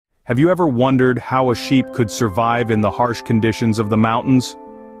Have you ever wondered how a sheep could survive in the harsh conditions of the mountains?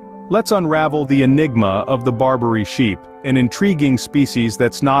 Let's unravel the enigma of the Barbary sheep, an intriguing species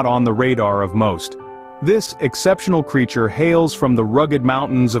that's not on the radar of most. This exceptional creature hails from the rugged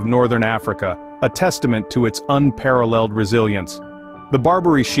mountains of northern Africa, a testament to its unparalleled resilience. The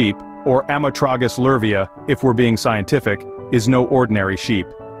Barbary sheep, or Ammotragus lurvia, if we're being scientific, is no ordinary sheep.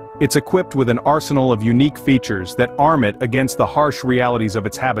 It's equipped with an arsenal of unique features that arm it against the harsh realities of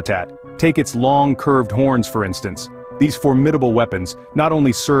its habitat. Take its long, curved horns, for instance. These formidable weapons not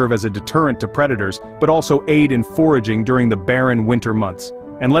only serve as a deterrent to predators, but also aid in foraging during the barren winter months.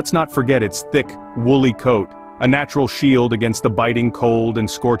 And let's not forget its thick, woolly coat, a natural shield against the biting cold and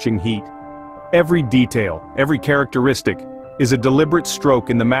scorching heat. Every detail, every characteristic, is a deliberate stroke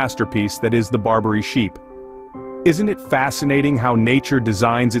in the masterpiece that is the Barbary sheep. Isn't it fascinating how nature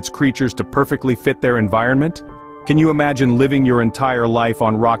designs its creatures to perfectly fit their environment? Can you imagine living your entire life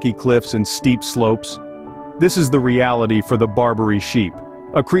on rocky cliffs and steep slopes? This is the reality for the Barbary sheep,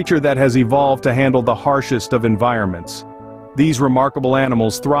 a creature that has evolved to handle the harshest of environments. These remarkable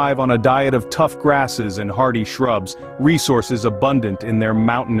animals thrive on a diet of tough grasses and hardy shrubs, resources abundant in their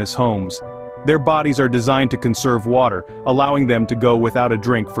mountainous homes. Their bodies are designed to conserve water, allowing them to go without a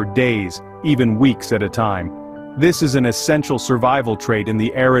drink for days, even weeks at a time. This is an essential survival trait in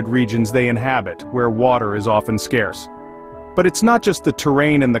the arid regions they inhabit, where water is often scarce. But it's not just the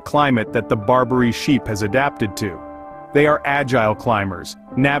terrain and the climate that the Barbary sheep has adapted to. They are agile climbers,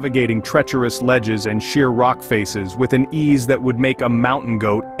 navigating treacherous ledges and sheer rock faces with an ease that would make a mountain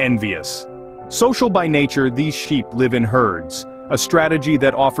goat envious. Social by nature, these sheep live in herds, a strategy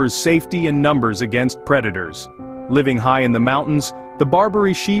that offers safety in numbers against predators. Living high in the mountains, the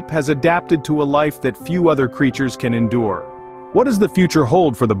Barbary sheep has adapted to a life that few other creatures can endure. What does the future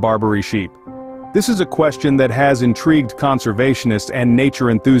hold for the Barbary sheep? This is a question that has intrigued conservationists and nature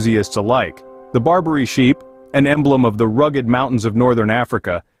enthusiasts alike. The Barbary sheep, an emblem of the rugged mountains of northern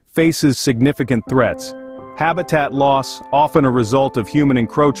Africa, faces significant threats. Habitat loss, often a result of human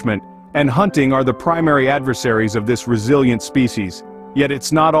encroachment, and hunting are the primary adversaries of this resilient species. Yet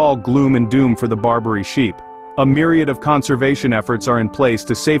it's not all gloom and doom for the Barbary sheep. A myriad of conservation efforts are in place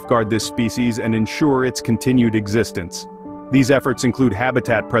to safeguard this species and ensure its continued existence. These efforts include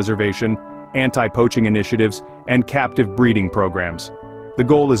habitat preservation, anti-poaching initiatives, and captive breeding programs. The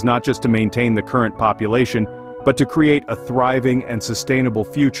goal is not just to maintain the current population, but to create a thriving and sustainable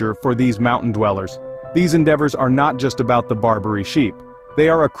future for these mountain dwellers. These endeavors are not just about the Barbary sheep. They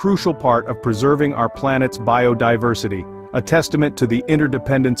are a crucial part of preserving our planet's biodiversity, a testament to the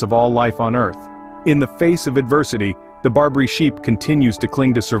interdependence of all life on Earth. In the face of adversity, the Barbary sheep continues to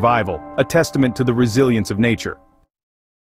cling to survival, a testament to the resilience of nature.